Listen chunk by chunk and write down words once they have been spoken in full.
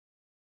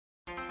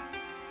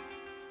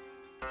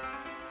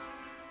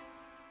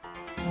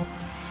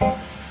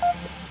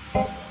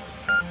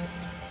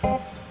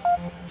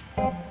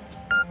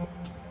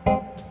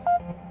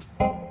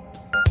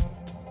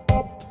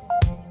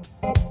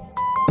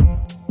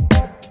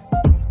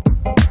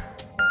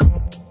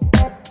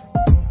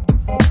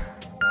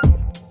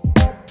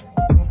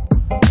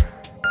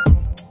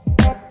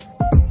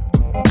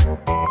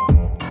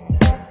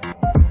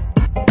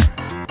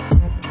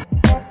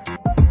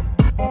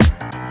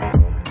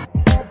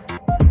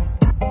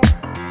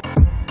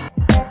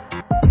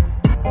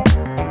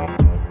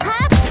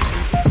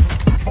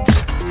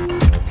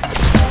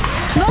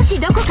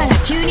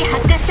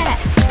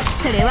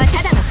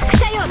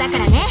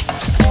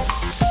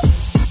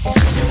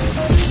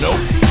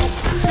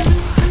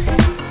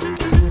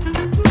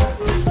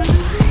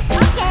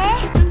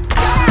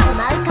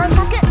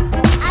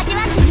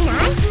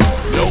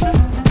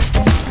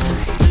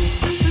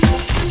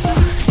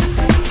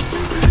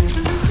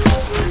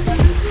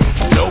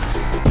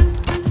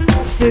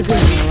すぐに終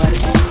わる。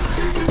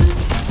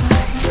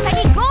何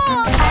ゴー、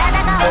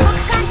体が重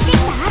く感じてき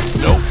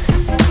た。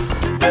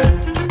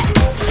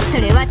そ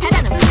れはた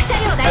だの副作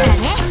用だから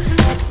ね。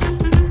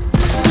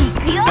い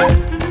くよ。あの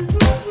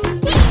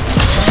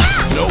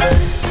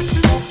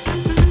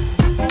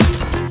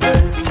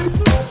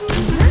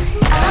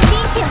ピ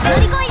ンチを乗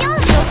り越えよう。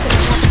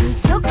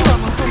チョクを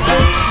求め、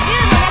銃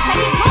の中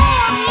にゴ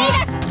ーを見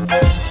出す。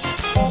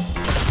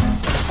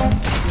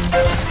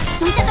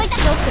どいたどいた。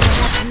チョクの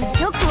中に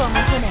チョクを求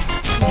め、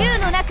銃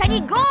の中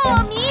にゴー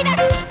を見出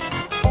す。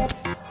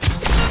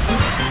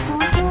好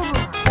勝負は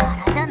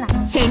柄じゃない。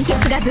先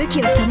決が武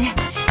器を染め、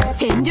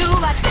戦場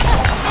を割っ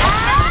た。